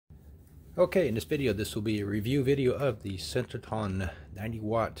Okay, in this video, this will be a review video of the CINOTON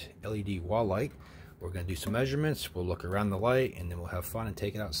 90W LED wall light. We're going to do some measurements, we'll look around the light, and then we'll have fun and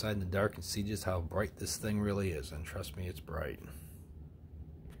take it outside in the dark and see just how bright this thing really is. And trust me, it's bright.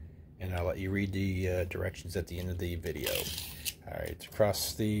 And I'll let you read the directions at the end of the video. Alright,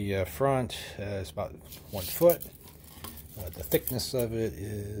 across the front, it's about 1 foot. The thickness of it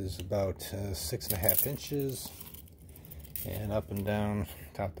is about 6.5 inches. And up and down,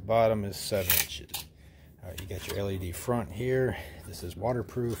 top to bottom, is 7 inches. Alright, you got your LED front here. This is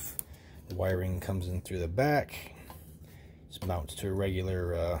waterproof. The wiring comes in through the back. This mounts to a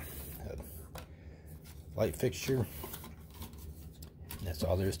regular light fixture. And that's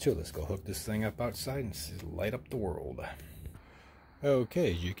all there is to it. Let's go hook this thing up outside and light up the world. Okay,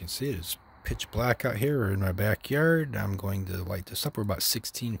 as you can see, it's pitch black out here in my backyard. I'm going to light this up. We're about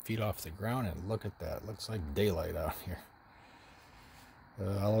 16 feet off the ground, and look at that. It looks like daylight out here.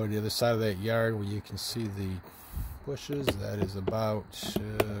 All the way to the other side of that yard where you can see the bushes, that is about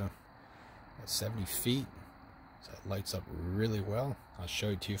 70 feet. So it lights up really well. I'll show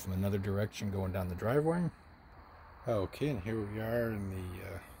it to you from another direction going down the driveway. Okay, and here we are in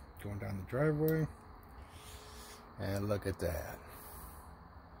the going down the driveway. And look at that.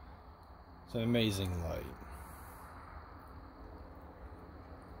 It's an amazing light.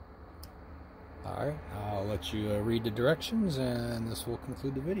 Alright, I'll let you read the directions, and this will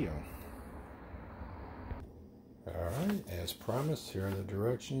conclude the video. Alright, as promised, here are the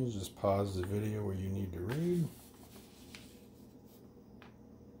directions. Just pause the video where you need to read.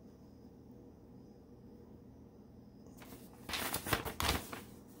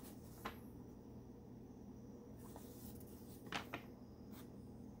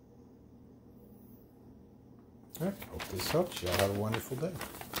 Alright, hope this helps. Y'all have a wonderful day.